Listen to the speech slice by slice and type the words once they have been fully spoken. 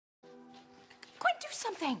do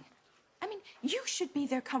something. I mean, you should be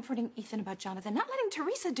there comforting Ethan about Jonathan, not letting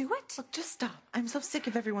Theresa do it. Look, just stop. I'm so sick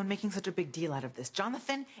of everyone making such a big deal out of this.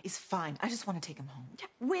 Jonathan is fine. I just want to take him home. Yeah,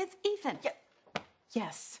 with Ethan. Yeah.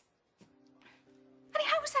 Yes. Honey,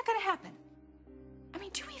 how is that going to happen? I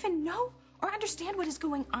mean, do you even know or understand what is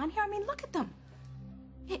going on here? I mean, look at them.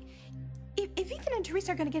 If Ethan and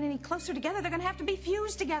Theresa are going to get any closer together, they're going to have to be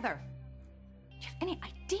fused together. Do you have any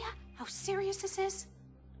idea how serious this is?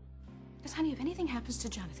 Because, honey, if anything happens to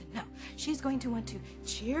Jonathan, no, she's going to want to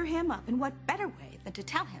cheer him up. And what better way than to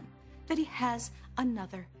tell him that he has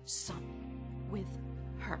another son with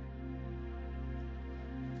her?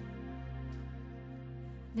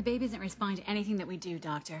 The baby isn't responding to anything that we do,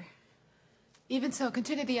 Doctor. Even so,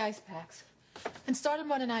 continue the ice packs. And start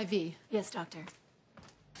him on an IV. Yes, Doctor.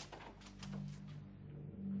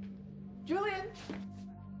 Julian!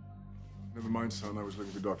 Never mind, son. I was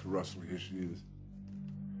looking for Dr. Russell. Here she is.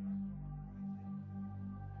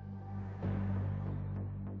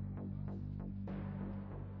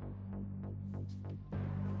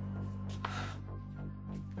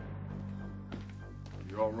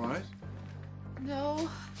 You all right? No,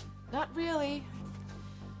 not really.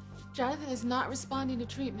 Jonathan is not responding to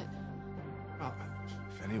treatment. Well,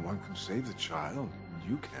 if anyone can save the child,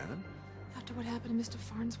 you can. After what happened to Mr.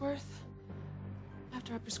 Farnsworth,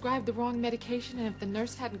 after I prescribed the wrong medication, and if the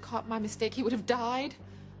nurse hadn't caught my mistake, he would have died.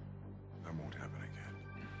 That won't happen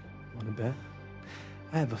again. Wanna bet?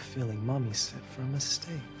 I have a feeling Mommy's set for a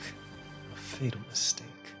mistake. A fatal mistake.